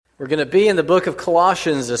We're going to be in the book of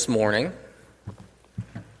Colossians this morning.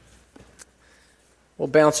 We'll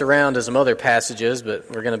bounce around to some other passages,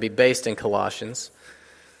 but we're going to be based in Colossians.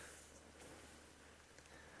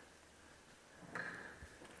 I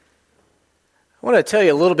want to tell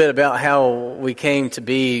you a little bit about how we came to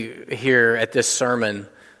be here at this sermon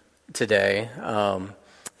today.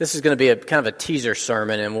 This is going to be a kind of a teaser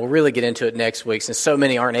sermon, and we'll really get into it next week since so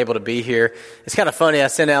many aren't able to be here. It's kind of funny, I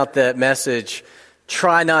sent out that message,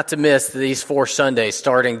 try not to miss these 4 Sundays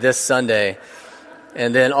starting this Sunday,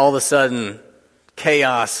 and then all of a sudden,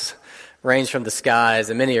 chaos rains from the skies,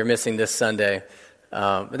 and many are missing this Sunday.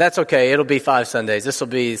 But that's okay. It'll be 5 Sundays. This will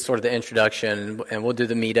be sort of the introduction, and we'll do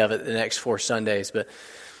the meat of it the next 4 Sundays. But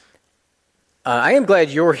I am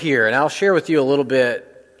glad you're here, and I'll share with you a little bit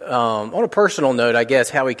on a personal note, I guess,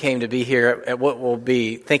 how we came to be here at what we'll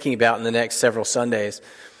be thinking about in the next several Sundays.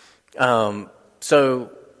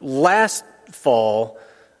 So last fall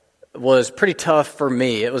was pretty tough for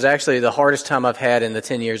me. It was actually the hardest time I've had in the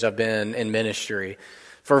 10 years I've been in ministry.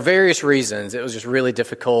 For various reasons, it was just really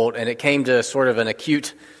difficult, and it came to sort of an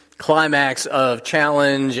acute climax of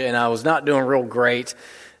challenge, and I was not doing real great.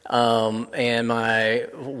 And my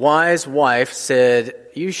wise wife said,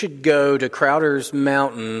 you should go to Crowder's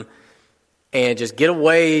Mountain and just get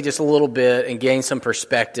away just a little bit and gain some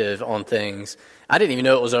perspective on things. I didn't even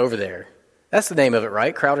know it was over there. That's the name of it,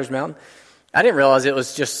 right? Crowder's Mountain? I didn't realize it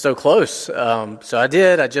was just so close. So I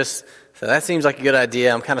did. So that seems like a good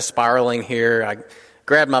idea. I'm kind of spiraling here. I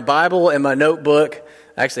grabbed my Bible and my notebook.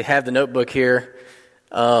 I actually have the notebook here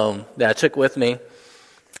that I took with me.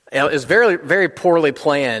 It was very, very poorly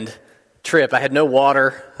planned trip. I had no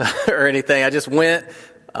water or anything. I just went.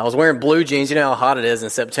 I was wearing blue jeans. You know how hot it is in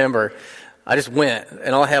September. I just went,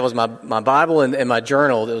 and all I had was my Bible and my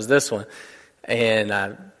journal. It was this one. And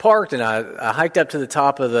I parked, and I hiked up to the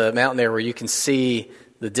top of the mountain there where you can see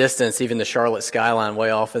the distance, even the Charlotte skyline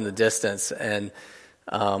way off in the distance. And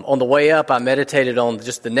on the way up, I meditated on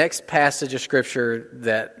just the next passage of Scripture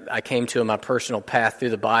that I came to in my personal path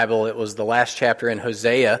through the Bible. It was the last chapter in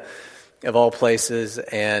Hosea, of all places,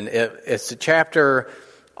 and it's a chapter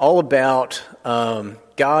all about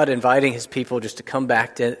God inviting His people just to come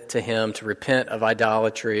back to Him, to repent of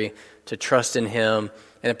idolatry, to trust in Him,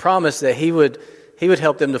 and a promise that He would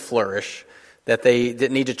help them to flourish, that they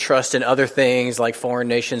didn't need to trust in other things like foreign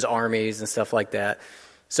nations' armies and stuff like that.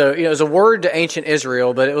 So, it was a word to ancient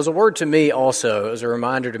Israel, but it was a word to me also. It was a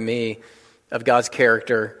reminder to me of God's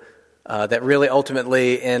character that really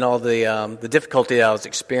ultimately, in all the difficulty that I was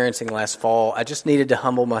experiencing last fall, I just needed to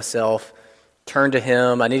humble myself, turn to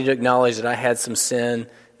Him. I needed to acknowledge that I had some sin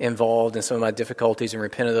involved in some of my difficulties and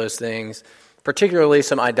repent of those things, particularly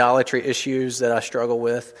some idolatry issues that I struggle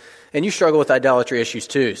with. And you struggle with idolatry issues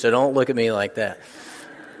too, so don't look at me like that.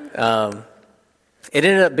 It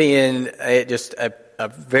ended up being just a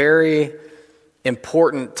very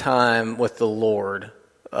important time with the Lord,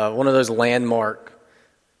 one of those landmark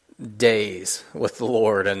days with the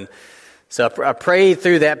Lord. And so I prayed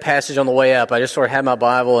through that passage on the way up. I just sort of had my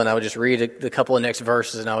Bible, and I would just read a couple of next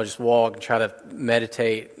verses, and I would just walk and try to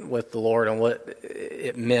meditate with the Lord on what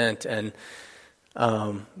it meant, and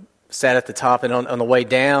sat at the top. And on the way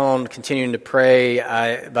down, continuing to pray,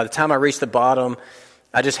 by the time I reached the bottom,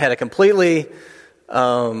 I just had a completely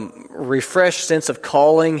refreshed sense of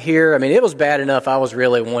calling here. I mean, it was bad enough. I was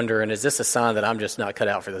really wondering, is this a sign that I'm just not cut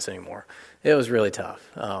out for this anymore? It was really tough.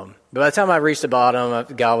 But by the time I reached the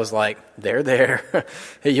bottom, God was like, there.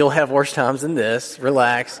 You'll have worse times than this.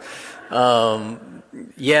 Relax.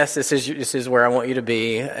 Yes, this is where I want you to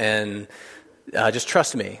be, and just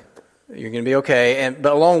trust me. You're going to be okay.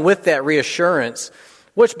 But along with that reassurance,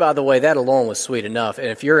 which, by the way, that alone was sweet enough. And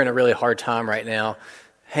if you're in a really hard time right now,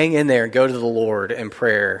 hang in there and go to the Lord in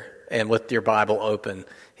prayer and with your Bible open.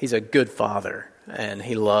 He's a good Father, and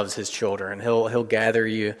He loves His children. He'll gather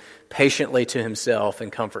you patiently to Himself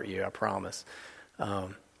and comfort you, I promise.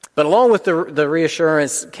 But along with the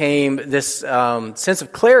reassurance came this sense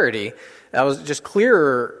of clarity. I was just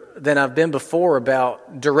clearer than I've been before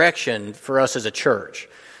about direction for us as a church.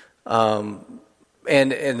 And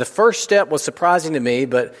the first step was surprising to me,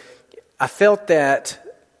 but I felt that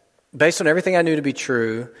based on everything I knew to be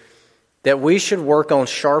true, that we should work on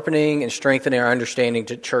sharpening and strengthening our understanding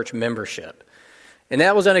to church membership. And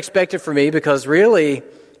that was unexpected for me because really,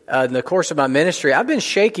 in the course of my ministry, I've been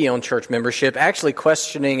shaky on church membership, actually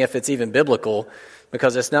questioning if it's even biblical,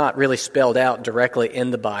 because it's not really spelled out directly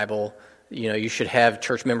in the Bible. You should have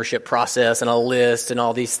church membership process and a list and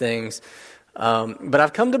all these things. But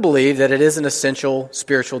I've come to believe that it is an essential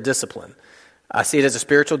spiritual discipline. I see it as a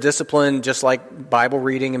spiritual discipline, just like Bible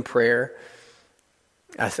reading and prayer.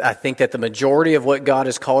 I think that the majority of what God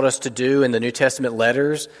has called us to do in the New Testament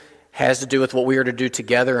letters has to do with what we are to do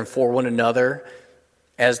together and for one another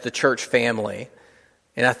as the church family.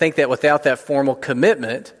 And I think that without that formal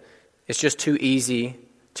commitment, it's just too easy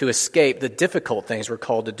to escape the difficult things we're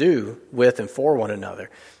called to do with and for one another.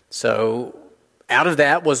 So out of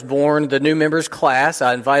that was born the new members class.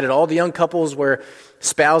 I invited all the young couples where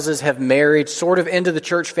spouses have married sort of into the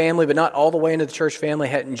church family, but not all the way into the church family,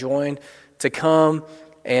 hadn't joined, to come.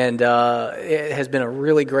 And it has been a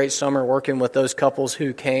really great summer working with those couples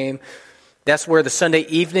who came. That's where the Sunday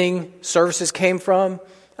evening services came from.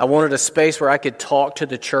 I wanted a space where I could talk to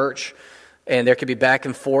the church and there could be back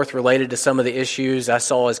and forth related to some of the issues I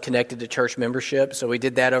saw as connected to church membership. So we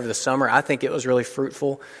did that over the summer. I think it was really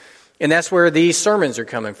fruitful. And that's where these sermons are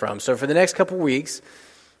coming from. So for the next couple weeks,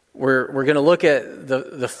 we're going to look at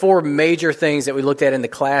the four major things that we looked at in the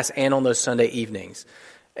class and on those Sunday evenings.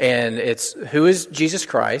 And it's, who is Jesus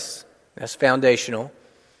Christ? That's foundational.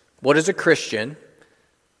 What is a Christian?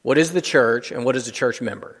 What is the church? And what is a church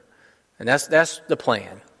member? And that's the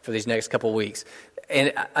plan for these next couple weeks.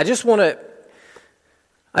 And I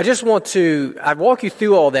walk you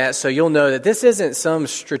through all that so you'll know that this isn't some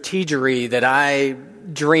strategery that I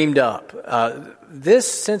dreamed up. This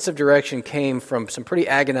sense of direction came from some pretty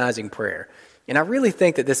agonizing prayer. And I really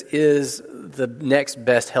think that this is the next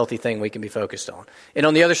best healthy thing we can be focused on. And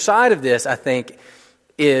on the other side of this, I think,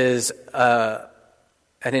 is an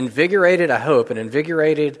invigorated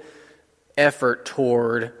effort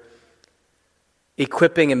toward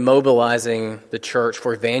equipping and mobilizing the church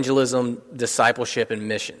for evangelism, discipleship, and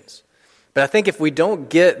missions. But I think if we don't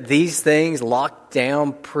get these things locked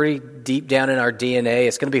down pretty deep down in our DNA,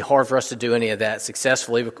 it's going to be hard for us to do any of that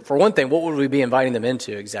successfully. For one thing, what would we be inviting them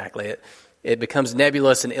into exactly? It becomes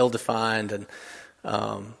nebulous and ill-defined.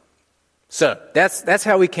 And so that's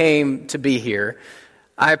how we came to be here.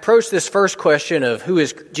 I approached this first question of who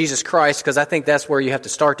is Jesus Christ because I think that's where you have to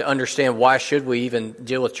start to understand why should we even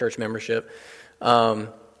deal with church membership. I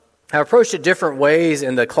approached it different ways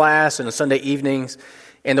in the class and the Sunday evenings.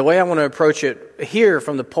 And the way I want to approach it here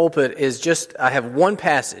from the pulpit is just, I have one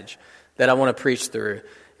passage that I want to preach through.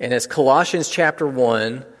 And it's Colossians chapter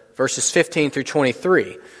 1, verses 15 through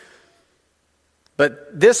 23.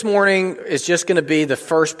 But this morning is just going to be the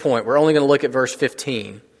first point. We're only going to look at verse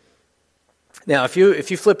 15. Now, if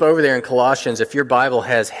you flip over there in Colossians, if your Bible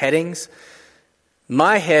has headings,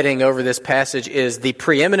 my heading over this passage is the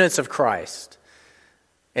preeminence of Christ.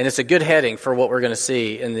 And it's a good heading for what we're going to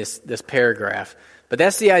see in this paragraph. But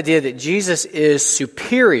that's the idea that Jesus is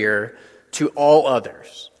superior to all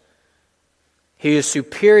others. He is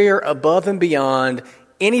superior above and beyond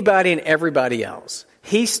anybody and everybody else.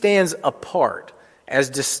 He stands apart as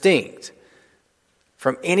distinct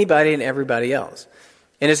from anybody and everybody else.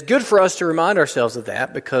 And it's good for us to remind ourselves of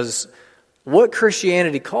that because what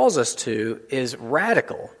Christianity calls us to is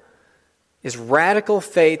radical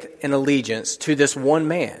faith and allegiance to this one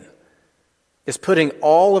man. It's putting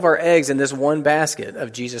all of our eggs in this one basket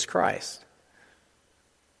of Jesus Christ.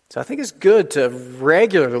 So I think it's good to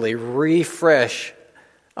regularly refresh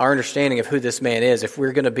our understanding of who this man is if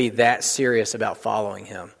we're going to be that serious about following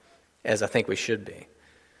him, as I think we should be.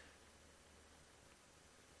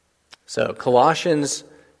 So Colossians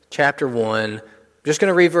chapter 1, I'm just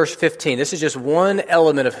going to read verse 15. This is just one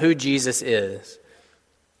element of who Jesus is.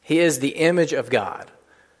 He is the image of God.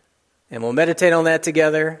 And we'll meditate on that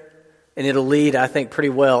together, and it'll lead, I think, pretty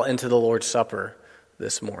well into the Lord's Supper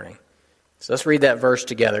this morning. So let's read that verse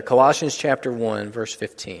together. Colossians chapter 1, verse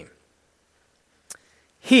 15.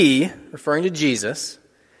 He, referring to Jesus,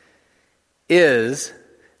 is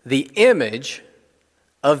the image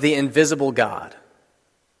of the invisible God,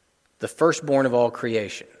 the firstborn of all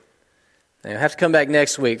creation. Now, you'll have to come back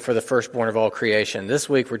next week for the firstborn of all creation. This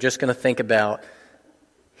week, we're just going to think about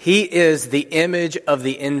he is the image of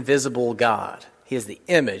the invisible God. He is the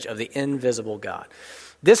image of the invisible God.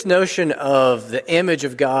 This notion of the image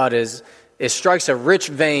of God it strikes a rich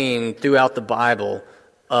vein throughout the Bible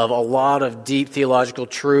of a lot of deep theological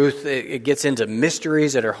truth. It gets into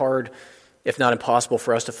mysteries that are hard, if not impossible,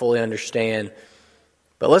 for us to fully understand.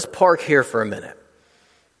 But let's park here for a minute.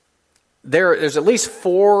 There's at least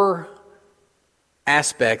four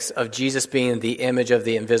aspects of Jesus being the image of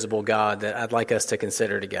the invisible God that I'd like us to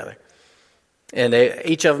consider together. And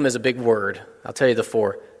each of them is a big word. I'll tell you the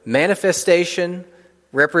four. Manifestation,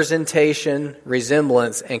 representation,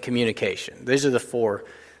 resemblance, and communication. These are the four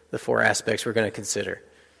aspects we're going to consider.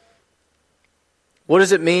 What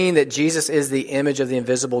does it mean that Jesus is the image of the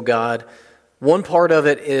invisible God? One part of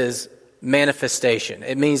it is manifestation.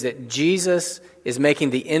 It means that Jesus is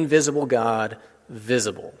making the invisible God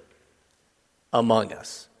visible. among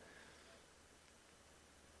us.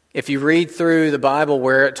 If you read through the Bible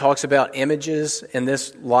where it talks about images in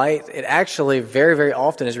this light, it actually very, very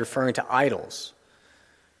often is referring to idols.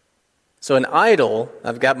 So an idol,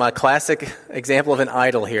 I've got my classic example of an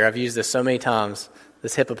idol here. I've used this so many times,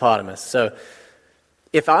 this hippopotamus. So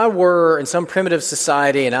if I were in some primitive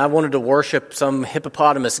society and I wanted to worship some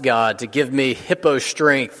hippopotamus god to give me hippo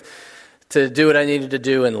strength to do what I needed to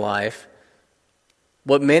do in life,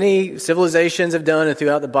 what many civilizations have done and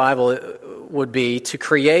throughout the Bible would be to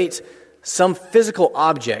create some physical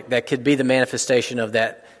object that could be the manifestation of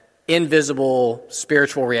that invisible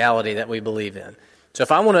spiritual reality that we believe in. So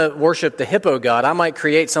if I want to worship the hippo god, I might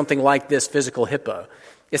create something like this physical hippo.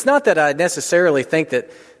 It's not that I necessarily think that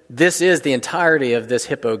this is the entirety of this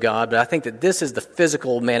hippo god, but I think that this is the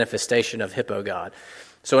physical manifestation of hippo god.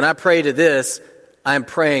 So when I pray to this, I'm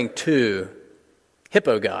praying to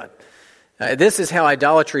hippo god. This is how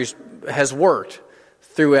idolatry has worked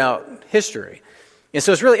throughout history. And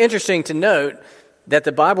so it's really interesting to note that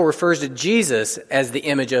the Bible refers to Jesus as the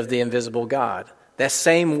image of the invisible God. That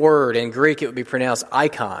same word, in Greek it would be pronounced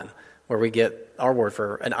icon, where we get our word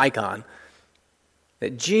for an icon.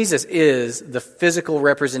 That Jesus is the physical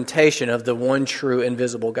representation of the one true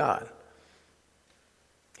invisible God.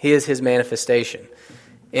 He is his manifestation.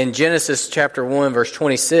 In Genesis chapter 1, verse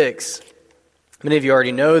 26, many of you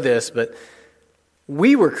already know this, but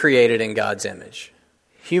we were created in God's image.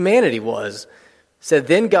 Humanity was. Said,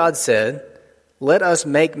 then God said, let us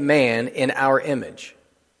make man in our image,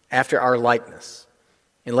 after our likeness,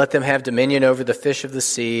 and let them have dominion over the fish of the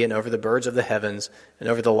sea, and over the birds of the heavens, and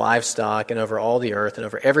over the livestock, and over all the earth, and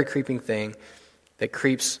over every creeping thing that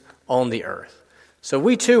creeps on the earth. So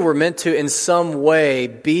we too were meant to, in some way,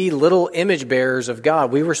 be little image bearers of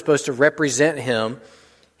God. We were supposed to represent him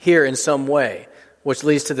here in some way, which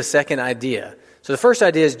leads to the second idea. So the first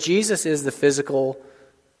idea is Jesus is the physical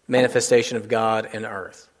manifestation of God on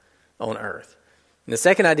earth. And the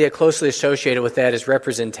second idea closely associated with that is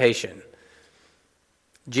representation.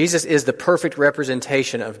 Jesus is the perfect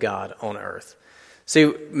representation of God on earth.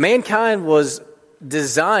 See, mankind was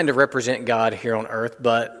designed to represent God here on earth,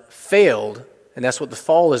 but failed, and that's what the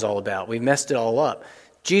fall is all about. We messed it all up.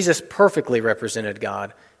 Jesus perfectly represented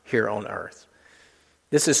God here on earth.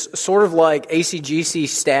 This is sort of like ACGC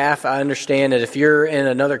staff. I understand that if you're in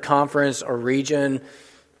another conference or region,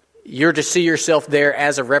 you're to see yourself there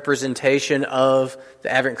as a representation of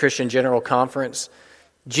the Advent Christian General Conference.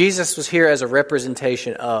 Jesus was here as a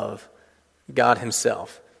representation of God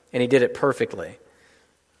himself, and he did it perfectly.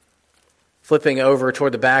 Flipping over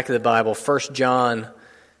toward the back of the Bible, 1 John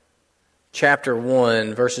chapter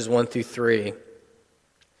 1, verses 1 through 3.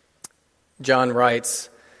 John writes,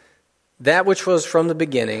 that which was from the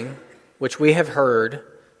beginning, which we have heard,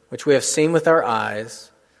 which we have seen with our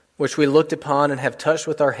eyes, which we looked upon and have touched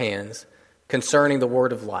with our hands, concerning the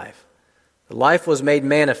word of life. The life was made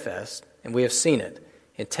manifest, and we have seen it,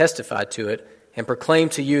 and testified to it, and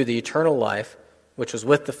proclaimed to you the eternal life, which was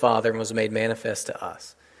with the Father and was made manifest to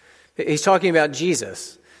us. He's talking about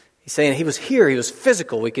Jesus. He's saying he was here, he was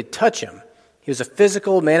physical, we could touch him. He was a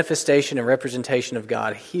physical manifestation and representation of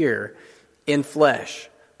God here in flesh.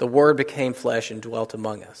 The Word became flesh and dwelt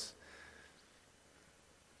among us.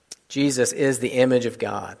 Jesus is the image of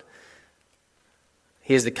God.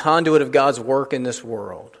 He is the conduit of God's work in this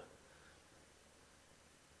world.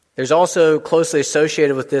 There's also closely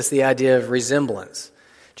associated with this the idea of resemblance.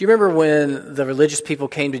 Do you remember when the religious people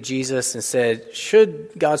came to Jesus and said, should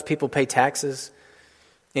God's people pay taxes?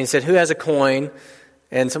 And he said, who has a coin?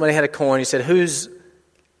 And somebody had a coin. He said, whose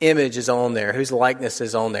image is on there? Whose likeness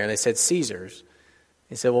is on there? And they said, Caesar's.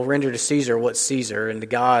 He said, well, render to Caesar what's Caesar, and to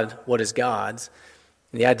God what is God's.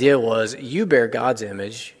 And the idea was, you bear God's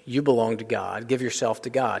image, you belong to God, give yourself to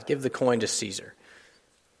God, give the coin to Caesar.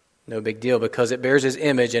 No big deal, because it bears his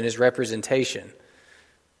image and his representation.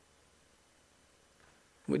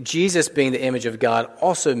 Jesus being the image of God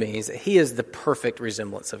also means that he is the perfect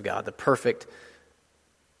resemblance of God, the perfect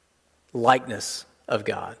likeness of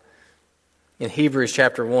God. In Hebrews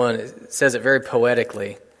chapter 1, it says it very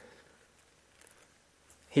poetically.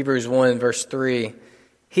 Hebrews 1, verse 3,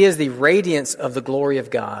 he is the radiance of the glory of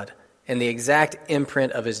God and the exact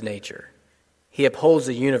imprint of his nature. He upholds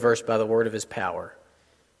the universe by the word of his power.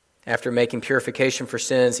 After making purification for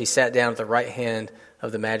sins, he sat down at the right hand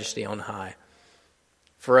of the Majesty on high.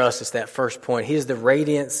 For us, it's that first point. He is the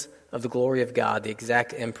radiance of the glory of God, the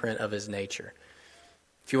exact imprint of his nature.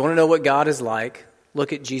 If you want to know what God is like,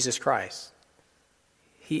 look at Jesus Christ.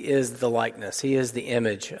 He is the likeness. He is the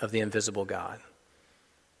image of the invisible God.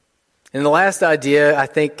 And the last idea, I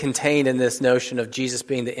think, contained in this notion of Jesus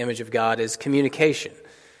being the image of God is communication.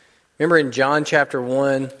 Remember in John chapter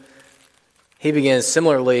 1, he begins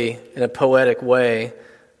similarly in a poetic way.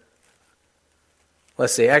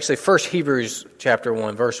 Let's see, actually first Hebrews chapter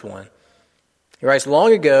 1, verse 1. He writes,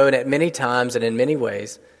 "Long ago and at many times and in many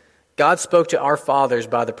ways, God spoke to our fathers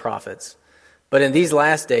by the prophets, but in these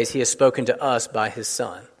last days he has spoken to us by his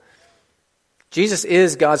Son." Jesus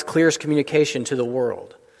is God's clearest communication to the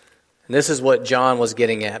world. And this is what John was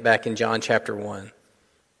getting at back in John chapter 1.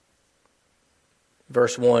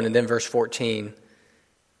 Verse 1 and then verse 14.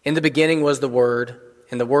 "In the beginning was the Word,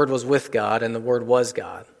 and the Word was with God, and the Word was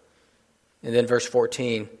God." And then verse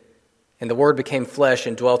 14. "And the Word became flesh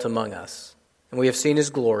and dwelt among us. And we have seen his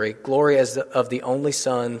glory, glory as of the only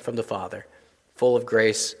Son from the Father, full of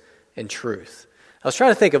grace and truth." I was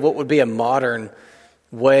trying to think of what would be a modern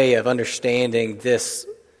way of understanding this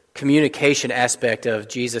communication aspect of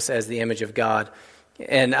Jesus as the image of God.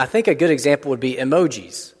 And I think a good example would be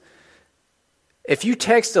emojis. If you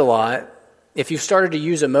text a lot, if you've started to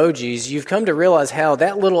use emojis, you've come to realize how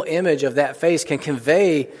that little image of that face can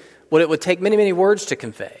convey what it would take many, many words to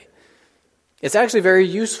convey. It's actually very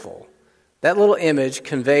useful. That little image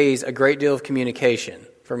conveys a great deal of communication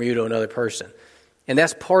from you to another person. And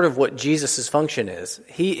that's part of what Jesus' function is.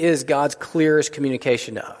 He is God's clearest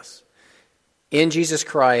communication to us. In Jesus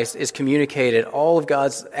Christ is communicated all of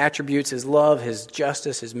God's attributes, his love, his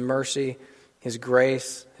justice, his mercy, his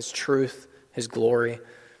grace, his truth, his glory.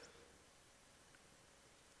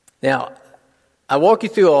 Now, I walk you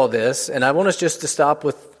through all this, and I want us just to stop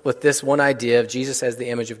with this one idea of Jesus as the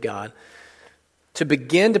image of God, to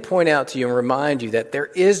begin to point out to you and remind you that there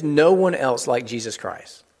is no one else like Jesus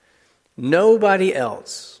Christ. Nobody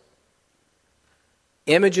else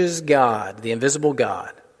images God, the invisible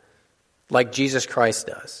God, like Jesus Christ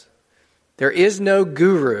does. There is no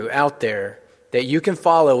guru out there that you can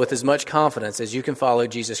follow with as much confidence as you can follow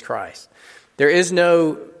Jesus Christ. There is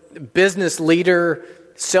no business leader,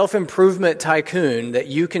 self-improvement tycoon that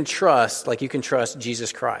you can trust like you can trust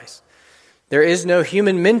Jesus Christ. There is no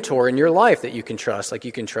human mentor in your life that you can trust like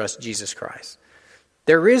you can trust Jesus Christ.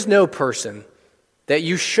 There is no person that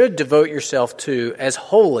you should devote yourself to as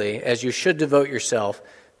wholly as you should devote yourself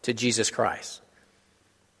to Jesus Christ.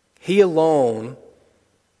 He alone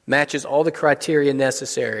matches all the criteria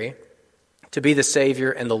necessary to be the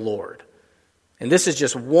Savior and the Lord. And this is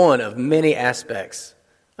just one of many aspects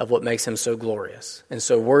of what makes him so glorious and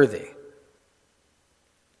so worthy.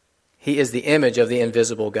 He is the image of the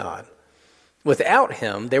invisible God. Without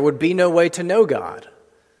him, there would be no way to know God.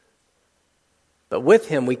 But with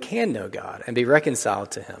him, we can know God and be reconciled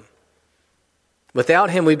to him. Without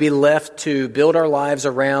him, we'd be left to build our lives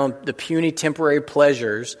around the puny temporary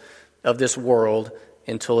pleasures of this world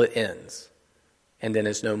until it ends, and then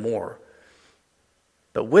it's no more.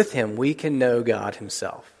 But with him, we can know God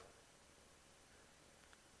himself.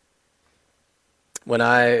 When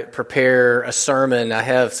I prepare a sermon, I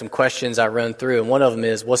have some questions I run through, and one of them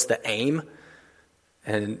is, what's the aim?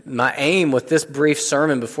 And my aim with this brief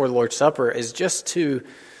sermon before the Lord's Supper is just to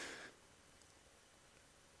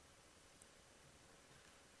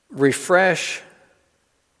refresh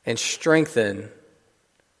and strengthen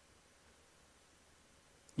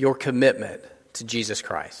your commitment to Jesus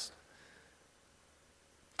Christ.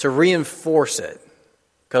 To reinforce it.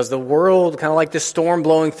 Because the world, kind of like this storm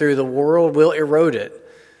blowing through, the world will erode it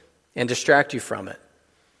and distract you from it.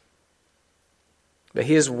 But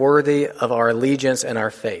he is worthy of our allegiance and our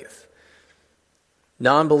faith.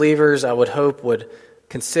 Non-believers, I would hope, would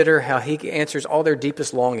consider how he answers all their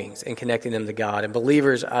deepest longings in connecting them to God. And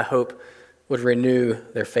believers, I hope, would renew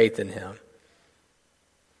their faith in him.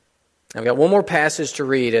 I've got one more passage to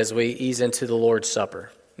read as we ease into the Lord's Supper.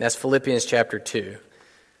 And that's Philippians chapter 2.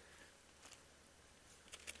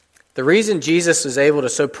 The reason Jesus is able to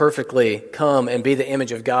so perfectly come and be the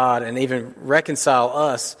image of God and even reconcile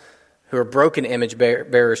us who are broken image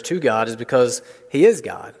bearers to God is because he is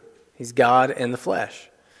God. He's God in the flesh.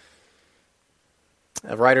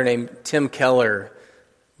 A writer named Tim Keller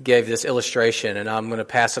gave this illustration, and I'm going to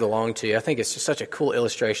pass it along to you. I think it's just such a cool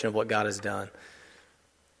illustration of what God has done.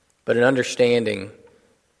 But in understanding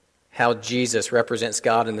how Jesus represents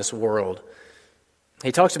God in this world,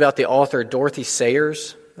 he talks about the author Dorothy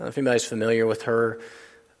Sayers. I don't know if anybody's familiar with her.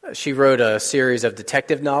 She wrote a series of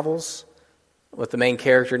detective novels with the main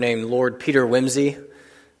character named Lord Peter Wimsey.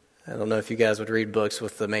 I don't know if you guys would read books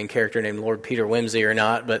with the main character named Lord Peter Wimsey or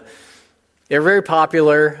not, but they're very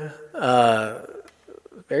popular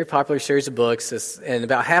series of books. And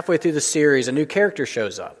about halfway through the series, a new character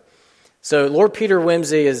shows up. So Lord Peter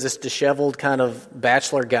Wimsey is this disheveled kind of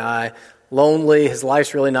bachelor guy, lonely. His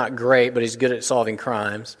life's really not great, but he's good at solving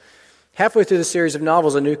crimes. Halfway through the series of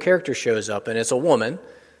novels, a new character shows up, and it's a woman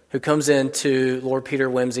who comes into Lord Peter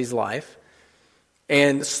Wimsey's life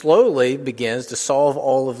and slowly begins to solve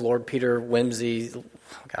all of Lord Peter Wimsey's, God,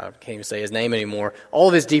 I can't even say his name anymore, all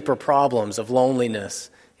of his deeper problems of loneliness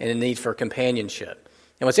and a need for companionship.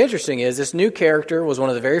 And what's interesting is this new character was one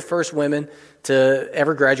of the very first women to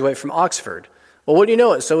ever graduate from Oxford. Well, wouldn't you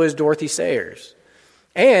know it, so is Dorothy Sayers.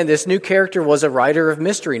 And this new character was a writer of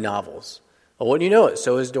mystery novels. Well, wouldn't you know it,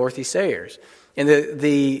 so is Dorothy Sayers. And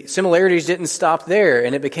the similarities didn't stop there,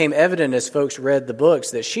 and it became evident as folks read the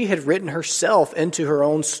books that she had written herself into her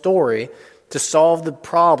own story to solve the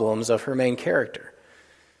problems of her main character.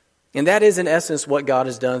 And that is, in essence, what God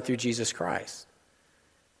has done through Jesus Christ.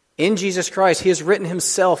 In Jesus Christ, he has written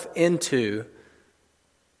himself into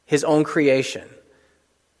his own creation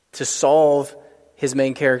to solve his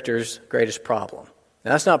main character's greatest problem.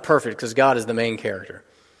 Now, that's not perfect because God is the main character.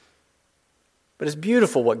 But it's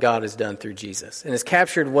beautiful what God has done through Jesus. And it's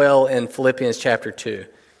captured well in Philippians chapter 2.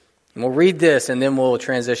 And we'll read this and then we'll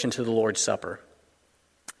transition to the Lord's Supper.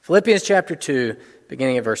 Philippians chapter 2,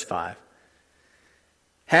 beginning at verse 5.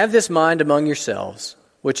 Have this mind among yourselves,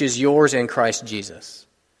 which is yours in Christ Jesus,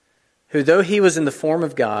 who though he was in the form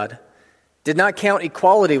of God, did not count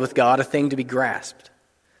equality with God a thing to be grasped,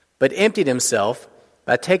 but emptied himself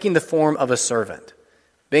by taking the form of a servant,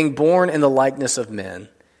 being born in the likeness of men,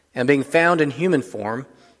 and being found in human form,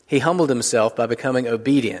 he humbled himself by becoming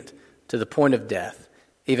obedient to the point of death,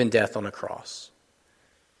 even death on a cross.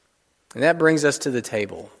 And that brings us to the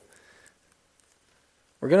table.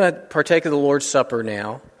 We're going to partake of the Lord's Supper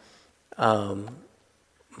now. I'm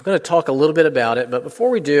going to talk a little bit about it, but before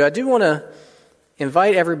we do, I do want to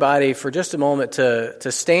invite everybody for just a moment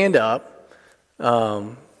to stand up.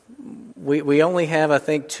 We only have, I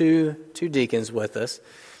think, two deacons with us.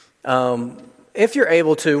 If you're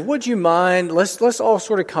able to, would you mind, let's all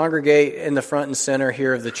sort of congregate in the front and center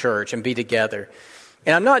here of the church and be together.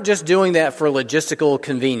 And I'm not just doing that for logistical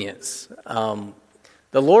convenience.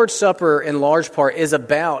 The Lord's Supper, in large part, is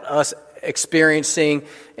about us experiencing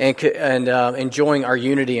and enjoying our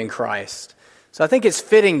unity in Christ. So I think it's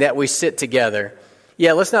fitting that we sit together.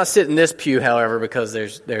 Yeah, let's not sit in this pew, however, because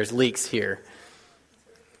there's leaks here.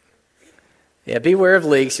 Yeah, beware of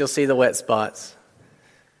leaks. You'll see the wet spots.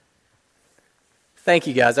 Thank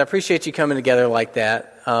you, guys. I appreciate you coming together like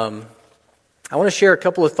that. I want to share a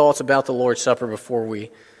couple of thoughts about the Lord's Supper before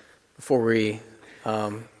we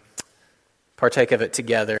partake of it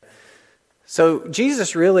together. So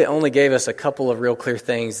Jesus really only gave us a couple of real clear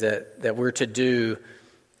things that we're to do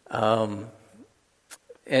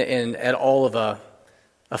in at all of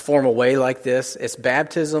a formal way like this. It's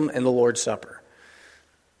baptism and the Lord's Supper.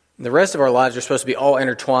 The rest of our lives are supposed to be all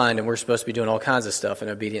intertwined, and we're supposed to be doing all kinds of stuff in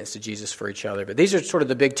obedience to Jesus for each other. But these are sort of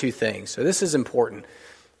the big two things. So this is important,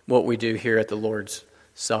 what we do here at the Lord's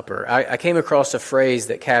Supper. I came across a phrase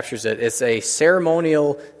that captures it. It's a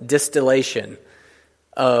ceremonial distillation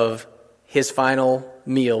of his final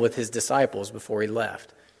meal with his disciples before he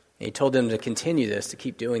left. And he told them to continue this, to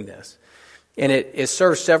keep doing this. And it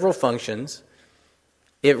serves several functions.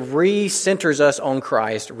 It re-centers us on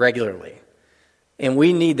Christ regularly. And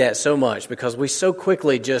we need that so much because we so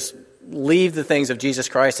quickly just leave the things of Jesus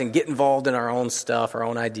Christ and get involved in our own stuff, our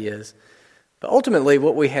own ideas. But ultimately,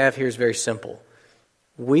 what we have here is very simple.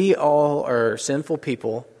 We all are sinful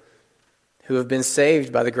people who have been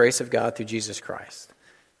saved by the grace of God through Jesus Christ.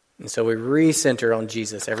 And so we recenter on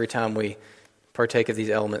Jesus every time we partake of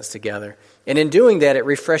these elements together. And in doing that, it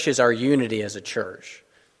refreshes our unity as a church.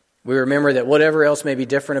 We remember that whatever else may be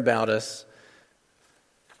different about us,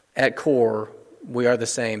 at core, we are the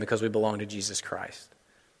same because we belong to Jesus Christ.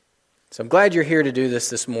 So I'm glad you're here to do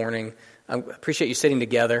this morning. I appreciate you sitting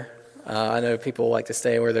together. I know people like to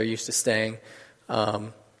stay where they're used to staying.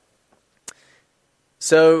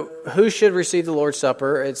 So who should receive the Lord's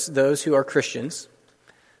Supper? It's those who are Christians.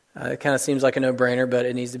 It kind of seems like a no-brainer, but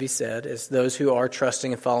it needs to be said. It's those who are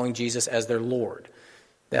trusting and following Jesus as their Lord.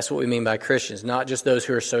 That's what we mean by Christians. Not just those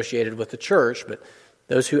who are associated with the church, but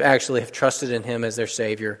those who actually have trusted in him as their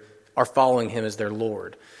Savior, are following him as their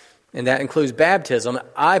Lord. And that includes baptism.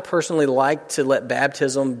 I personally like to let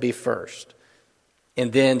baptism be first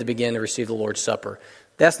and then to begin to receive the Lord's Supper.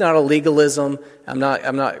 That's not a legalism. I'm not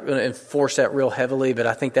going to enforce that real heavily, but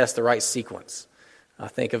I think that's the right sequence. I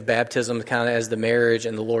think of baptism kind of as the marriage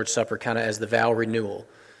and the Lord's Supper kind of as the vow renewal.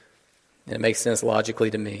 And it makes sense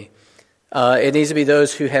logically to me. It needs to be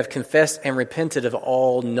those who have confessed and repented of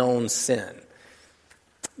all known sin.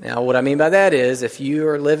 Now, what I mean by that is, if you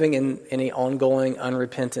are living in any ongoing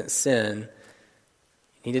unrepentant sin,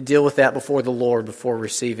 you need to deal with that before the Lord before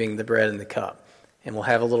receiving the bread and the cup. And we'll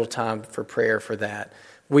have a little time for prayer for that.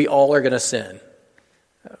 We all are going to sin.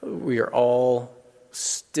 We are all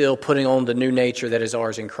still putting on the new nature that is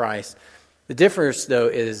ours in Christ. The difference, though,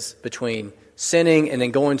 is between sinning and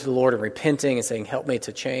then going to the Lord and repenting and saying, help me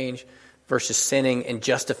to change, versus sinning and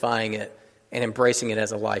justifying it and embracing it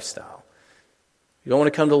as a lifestyle. You don't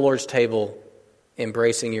want to come to the Lord's table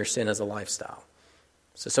embracing your sin as a lifestyle.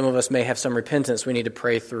 So some of us may have some repentance we need to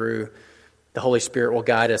pray through. The Holy Spirit will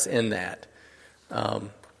guide us in that. The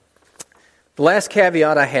last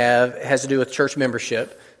caveat I have has to do with church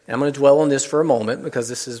membership. And I'm going to dwell on this for a moment because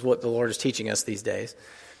this is what the Lord is teaching us these days.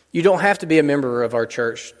 You don't have to be a member of our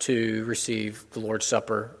church to receive the Lord's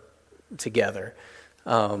Supper together.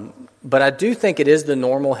 But I do think it is the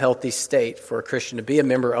normal, healthy state for a Christian to be a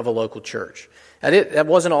member of a local church. That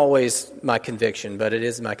wasn't always my conviction, but it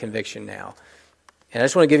is my conviction now. And I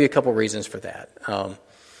just want to give you a couple reasons for that.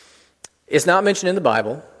 It's not mentioned in the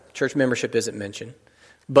Bible. Church membership isn't mentioned.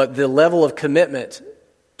 But the level of commitment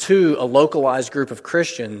to a localized group of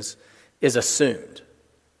Christians is assumed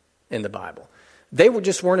in the Bible. They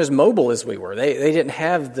just weren't as mobile as we were. They didn't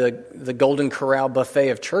have the Golden Corral buffet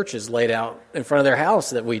of churches laid out in front of their house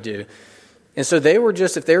that we do. And so they were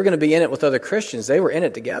just, if they were going to be in it with other Christians, they were in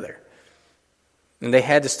it together. And they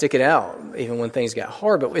had to stick it out even when things got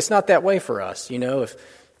hard. But it's not that way for us.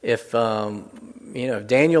 If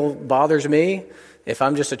Daniel bothers me, if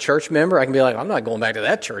I'm just a church member, I can be like, I'm not going back to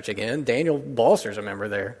that church again. Daniel Balser's a member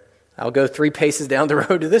there. I'll go 3 paces down the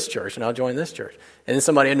road to this church, and I'll join this church. And then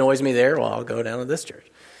somebody annoys me there, well, I'll go down to this church.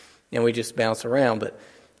 And we just bounce around. But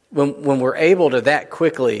when we're able to that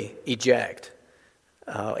quickly eject,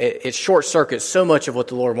 it short-circuits so much of what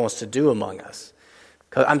the Lord wants to do among us.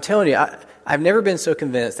 Because I'm telling you, I've never been so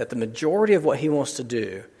convinced that the majority of what He wants to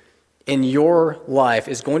do in your life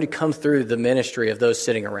is going to come through the ministry of those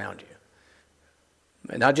sitting around you.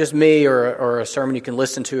 Not just me or a sermon you can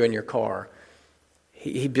listen to in your car.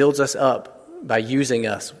 He builds us up by using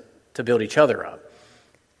us to build each other up.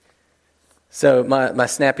 So my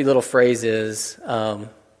snappy little phrase is,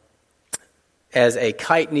 as a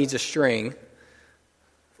kite needs a string,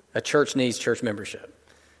 a church needs church membership.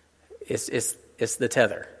 It's the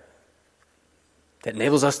tether that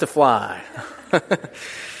enables us to fly.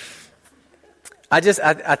 I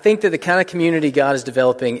think that the kind of community God is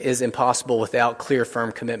developing is impossible without clear,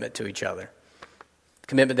 firm commitment to each other.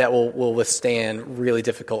 Commitment that will withstand really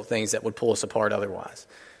difficult things that would pull us apart otherwise.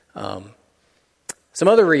 Some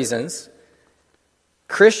other reasons.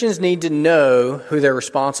 Christians need to know who they're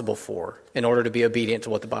responsible for in order to be obedient to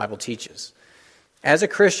what the Bible teaches. As a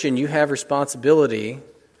Christian, you have responsibility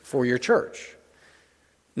for your church.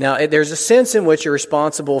 Now, there's a sense in which you're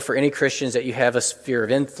responsible for any Christians that you have a sphere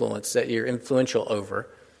of influence, that you're influential over.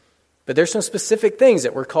 But there's some specific things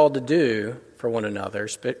that we're called to do for one another,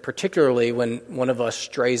 particularly when one of us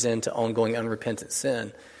strays into ongoing unrepentant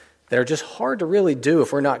sin, that are just hard to really do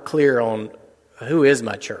if we're not clear on who is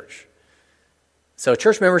my church. So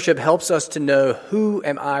church membership helps us to know, who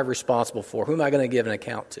am I responsible for? Who am I going to give an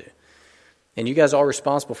account to? And you guys are all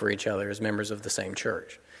responsible for each other as members of the same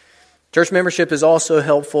church. Church membership is also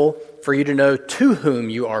helpful for you to know to whom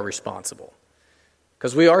you are responsible,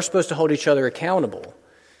 because we are supposed to hold each other accountable.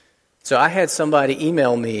 So I had somebody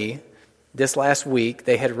email me this last week.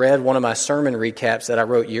 They had read one of my sermon recaps that I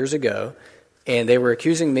wrote years ago, and they were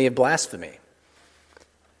accusing me of blasphemy.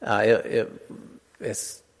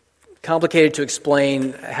 It's complicated to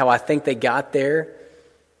explain how I think they got there.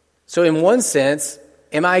 So in one sense,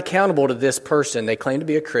 am I accountable to this person? They claim to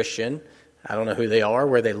be a Christian. I don't know who they are,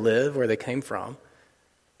 where they live, where they came from.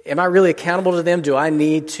 Am I really accountable to them? Do I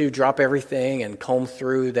need to drop everything and comb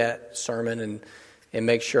through that sermon and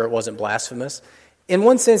make sure it wasn't blasphemous? In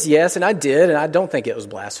one sense, yes, and I did, and I don't think it was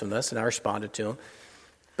blasphemous, and I responded to them.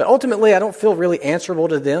 But ultimately, I don't feel really answerable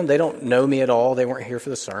to them. They don't know me at all. They weren't here for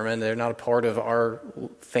the sermon. They're not a part of our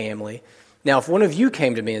family. Now, if one of you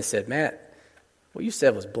came to me and said, Matt, what you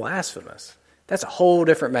said was blasphemous, that's a whole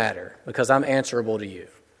different matter, because I'm answerable to you.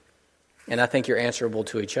 And I think you're answerable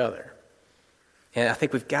to each other. And I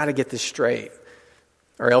think we've got to get this straight,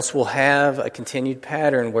 or else we'll have a continued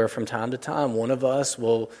pattern where from time to time one of us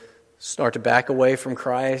will start to back away from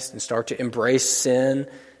Christ and start to embrace sin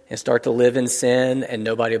and start to live in sin, and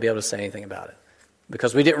nobody will be able to say anything about it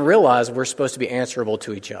because we didn't realize we're supposed to be answerable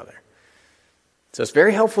to each other. So it's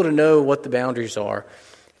very helpful to know what the boundaries are.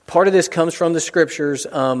 Part of this comes from the Scriptures,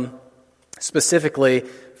 specifically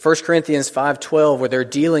 1 Corinthians 5:12, where they're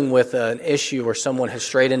dealing with an issue where someone has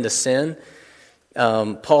strayed into sin.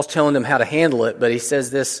 Paul's telling them how to handle it, but he says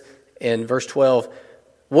this in verse 12,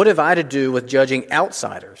 "What have I to do with judging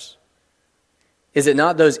outsiders? Is it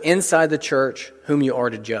not those inside the church whom you are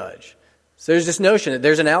to judge?" So there's this notion that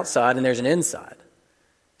there's an outside and there's an inside.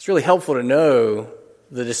 It's really helpful to know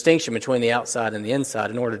the distinction between the outside and the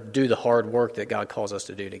inside in order to do the hard work that God calls us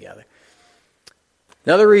to do together.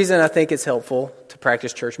 Another reason I think it's helpful to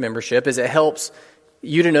practice church membership is it helps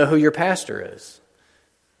you to know who your pastor is,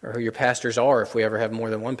 or who your pastors are if we ever have more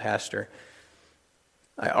than one pastor.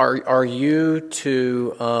 Are you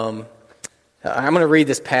to... I'm going to read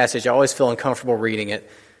this passage. I always feel uncomfortable reading it.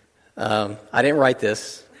 I didn't write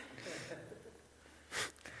this.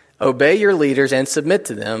 Obey your leaders and submit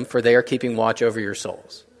to them, for they are keeping watch over your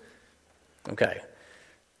souls. Okay.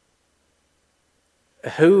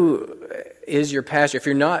 Who is your pastor? If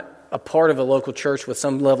you're not a part of a local church with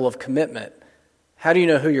some level of commitment, how do you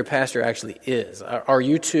know who your pastor actually is? Are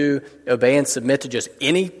you to obey and submit to just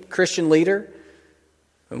any Christian leader?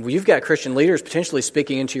 You've got Christian leaders potentially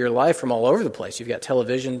speaking into your life from all over the place. You've got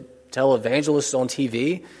televangelists on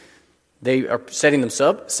TV. They are setting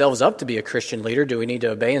themselves up to be a Christian leader. Do we need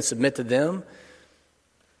to obey and submit to them?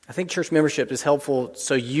 I think church membership is helpful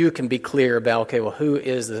so you can be clear about, okay, well, who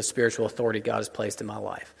is the spiritual authority God has placed in my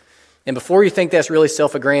life? And before you think that's really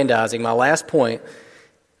self-aggrandizing, my last point,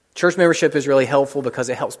 church membership is really helpful because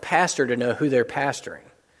it helps pastor to know who they're pastoring.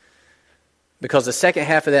 Because the second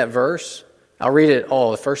half of that verse, I'll read it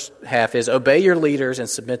all. The first half is, obey your leaders and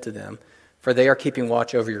submit to them, for they are keeping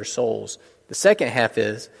watch over your souls. The second half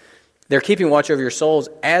is, they're keeping watch over your souls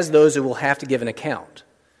as those who will have to give an account.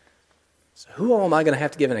 So who all am I going to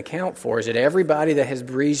have to give an account for? Is it everybody that has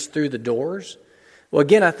breezed through the doors? Well,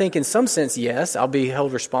 again, I think in some sense, yes, I'll be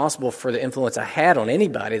held responsible for the influence I had on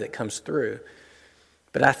anybody that comes through.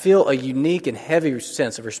 But I feel a unique and heavy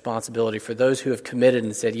sense of responsibility for those who have committed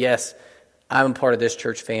and said, yes, I'm a part of this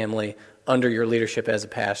church family under your leadership as a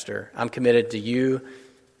pastor. I'm committed to you,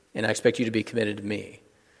 and I expect you to be committed to me.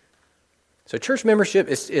 So church membership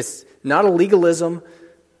is not a legalism,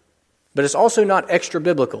 but it's also not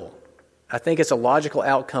extra-biblical. I think it's a logical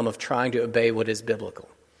outcome of trying to obey what is biblical.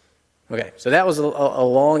 Okay, so that was a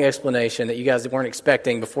long explanation that you guys weren't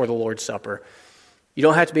expecting before the Lord's Supper. You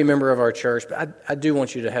don't have to be a member of our church, but I do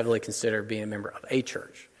want you to heavily consider being a member of a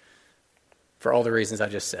church for all the reasons I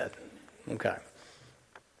just said. Okay.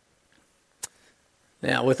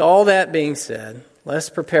 Now, with all that being said, let's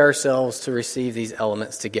prepare ourselves to receive these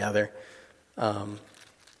elements together.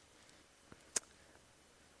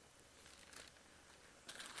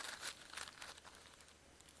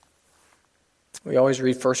 We always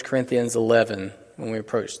read 1 Corinthians 11 when we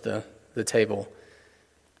approach the table.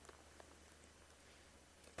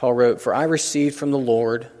 Paul wrote, "For I received from the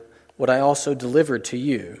Lord what I also delivered to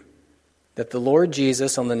you, that the Lord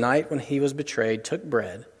Jesus, on the night when he was betrayed, took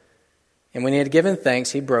bread, and when he had given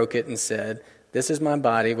thanks, he broke it and said, 'This is my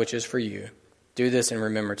body, which is for you. Do this in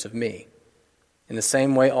remembrance of me.' In the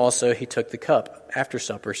same way also he took the cup after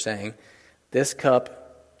supper, saying, 'This cup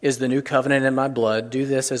is the new covenant in my blood. Do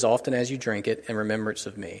this as often as you drink it in remembrance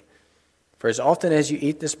of me. For as often as you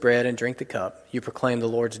eat this bread and drink the cup, you proclaim the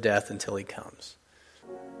Lord's death until he comes.'"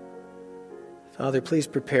 Father, please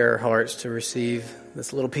prepare our hearts to receive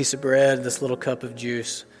this little piece of bread, this little cup of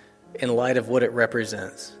juice, in light of what it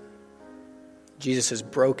represents. Jesus'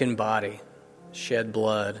 broken body, shed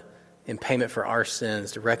blood, in payment for our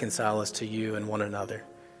sins to reconcile us to you and one another.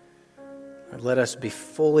 Lord, let us be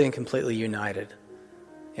fully and completely united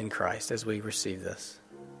in Christ as we receive this.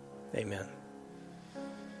 Amen.